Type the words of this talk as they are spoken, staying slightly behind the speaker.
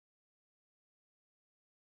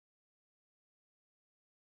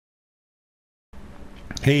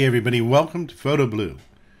Hey everybody, welcome to Photo Blue.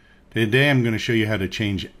 Today I'm going to show you how to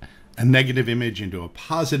change a negative image into a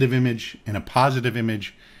positive image and a positive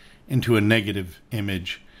image into a negative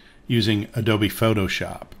image using Adobe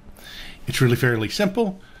Photoshop. It's really fairly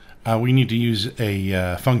simple. We need to use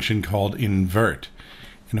a function called invert.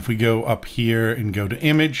 And if we go up here and go to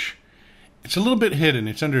image, it's a little bit hidden.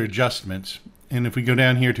 It's under adjustments. And if we go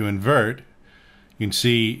down here to invert, you can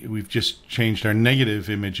see we've just changed our negative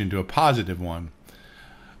image into a positive one.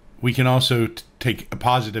 We can also take a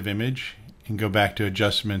positive image and go back to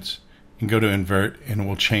adjustments and go to invert, and it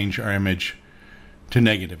will change our image to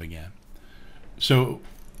negative again. So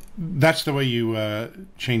that's the way you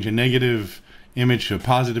change a negative image to a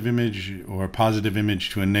positive image, or a positive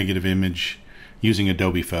image to a negative image using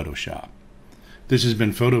Adobe Photoshop. This has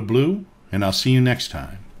been Photo Blue, and I'll see you next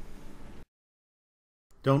time.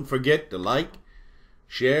 Don't forget to like,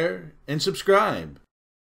 share, and subscribe.